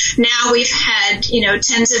vaccines. Now we've had,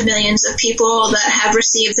 tens of millions of people that have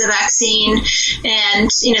received the vaccine, and,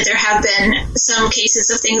 there have been some cases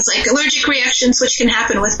of things like allergic reactions, which can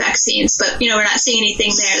happen with vaccines, but, we're not seeing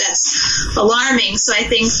anything there that's alarming. So I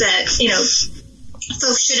think that,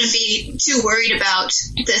 folks shouldn't be too worried about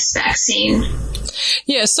this vaccine.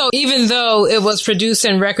 Yeah, so even though it was produced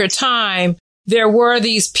in record time, there were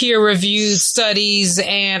these peer-reviewed studies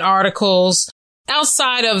and articles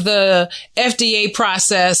outside of the FDA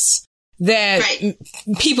process that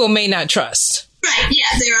people may not trust. Right,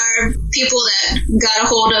 yeah, there are people that got a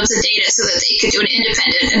hold of the data so that they could do an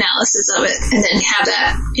independent analysis of it and then have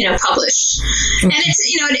that, published. And it's,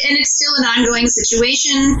 and it's still an ongoing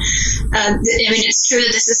situation. It's true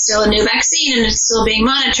that this is still a new vaccine and it's still being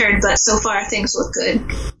monitored, but so far things look good.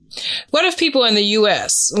 What if people in the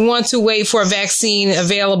U.S. want to wait for a vaccine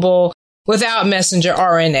available without messenger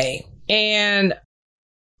RNA? And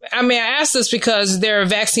I ask this because there are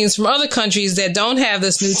vaccines from other countries that don't have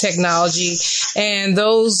this new technology, and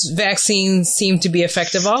those vaccines seem to be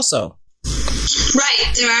effective also.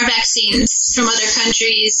 Right. There are vaccines from other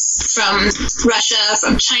countries, from Russia,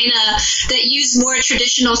 from China, that use more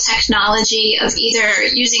traditional technology of either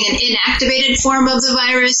using an inactivated form of the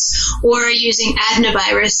virus or using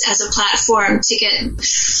adenovirus as a platform to get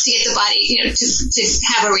the body, to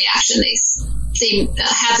have a reaction. They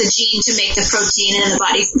have the gene to make the protein, and the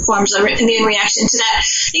body forms an immune reaction to that. I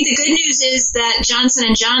think the good news is that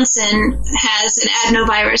Johnson & Johnson has an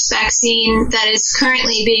adenovirus vaccine that is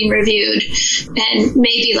currently being reviewed and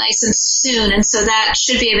may be licensed soon. And so that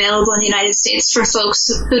should be available in the United States for folks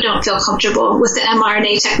who don't feel comfortable with the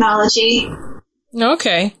mRNA technology.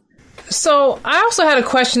 Okay. So I also had a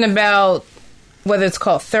question about whether it's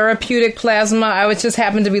called therapeutic plasma. I just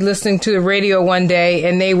happened to be listening to the radio one day,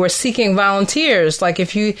 and they were seeking volunteers. Like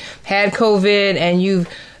if you had COVID and you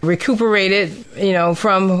recuperated,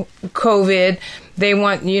 from COVID, they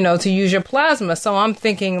want, to use your plasma. So I'm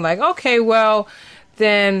thinking like, okay, well,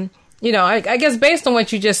 then, I guess based on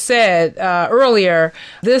what you just said earlier,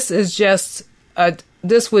 this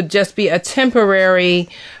would just be a temporary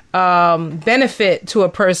benefit to a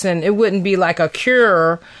person. It wouldn't be like a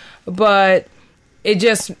cure, but it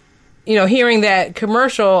just, hearing that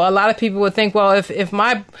commercial, a lot of people would think, well, if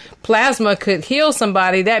my plasma could heal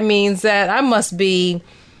somebody, that means that I must be,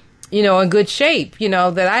 in good shape,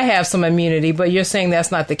 that I have some immunity. But you're saying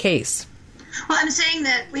that's not the case. Well, I'm saying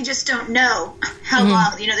that we just don't know how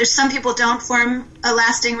long. There's some people don't form a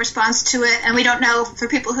lasting response to it, and we don't know for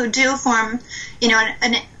people who do form,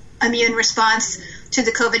 an immune response to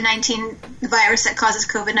the COVID-19, the virus that causes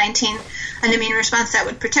COVID-19, an immune response that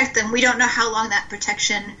would protect them. We don't know how long that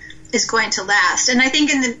protection is going to last. And I think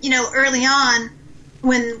in the, early on,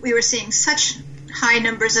 when we were seeing such high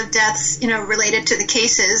numbers of deaths, related to the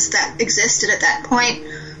cases that existed at that point,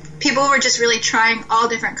 people were just really trying all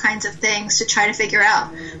different kinds of things to try to figure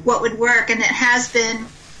out what would work. And it has been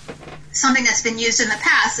something that's been used in the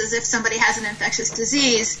past, as if somebody has an infectious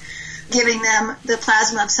disease, giving them the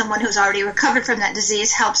plasma of someone who's already recovered from that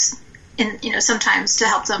disease helps sometimes to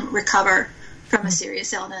help them recover from a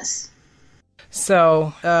serious illness.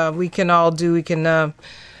 So we can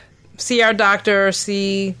see our doctor,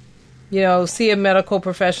 see a medical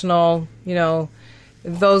professional,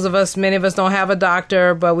 those of us, many of us don't have a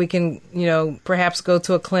doctor, but we can, perhaps go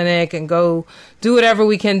to a clinic and go do whatever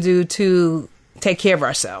we can do to take care of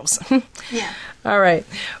ourselves. Yeah. All right.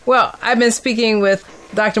 Well, I've been speaking with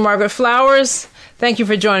Dr. Margaret Flowers. Thank you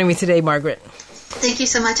for joining me today, Margaret. Thank you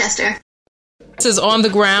so much, Esther. This is On the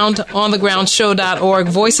Ground, onthegroundshow.org,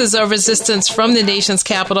 Voices of Resistance from the nation's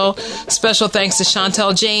capital. Special thanks to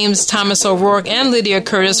Chantel James, Thomas O'Rourke, and Lydia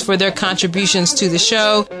Curtis for their contributions to the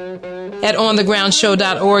show. At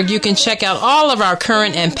onthegroundshow.org, you can check out all of our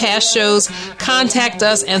current and past shows, contact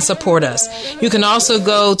us, and support us. You can also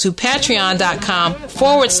go to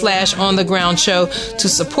patreon.com/onthegroundshow to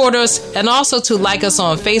support us and also to like us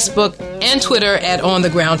on Facebook and Twitter at On the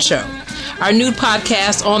Ground Show. Our new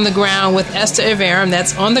podcast, On the Ground with Esther Iverem,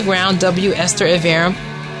 that's On the Ground, W. Esther Iverem,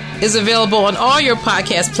 is available on all your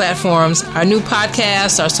podcast platforms. Our new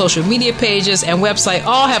podcast, our social media pages, and website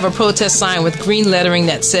all have a protest sign with green lettering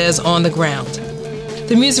that says On the Ground.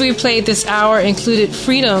 The music we played this hour included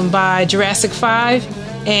Freedom by Jurassic 5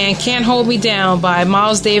 and Can't Hold Me Down by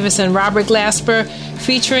Miles Davis and Robert Glasper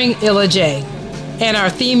featuring Illa J. And our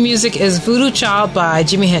theme music is Voodoo Child by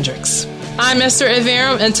Jimi Hendrix. I'm Esther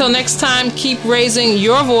Iverem. Until next time, keep raising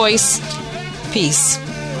your voice. Peace.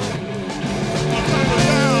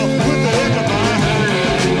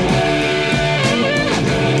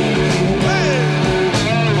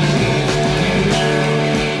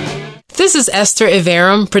 This is Esther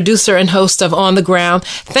Iverum, producer and host of On the Ground,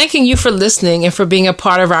 thanking you for listening and for being a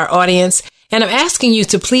part of our audience. And I'm asking you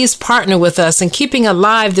to please partner with us in keeping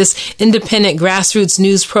alive this independent grassroots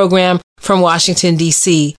news program from Washington,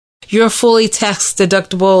 D.C. Your fully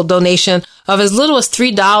tax-deductible donation of as little as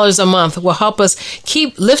 $3 a month will help us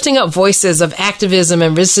keep lifting up voices of activism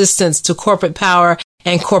and resistance to corporate power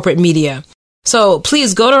and corporate media. So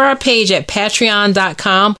please go to our page at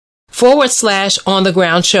patreon.com/On the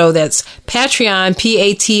Ground Show. That's Patreon,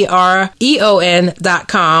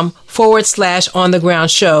 patreon.com/On the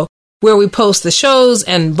Ground Show, where we post the shows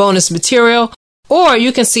and bonus material. Or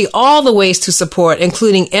you can see all the ways to support,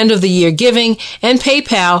 including end-of-the-year giving and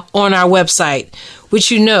PayPal, on our website, which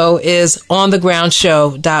you know is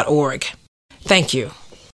onthegroundshow.org. Thank you.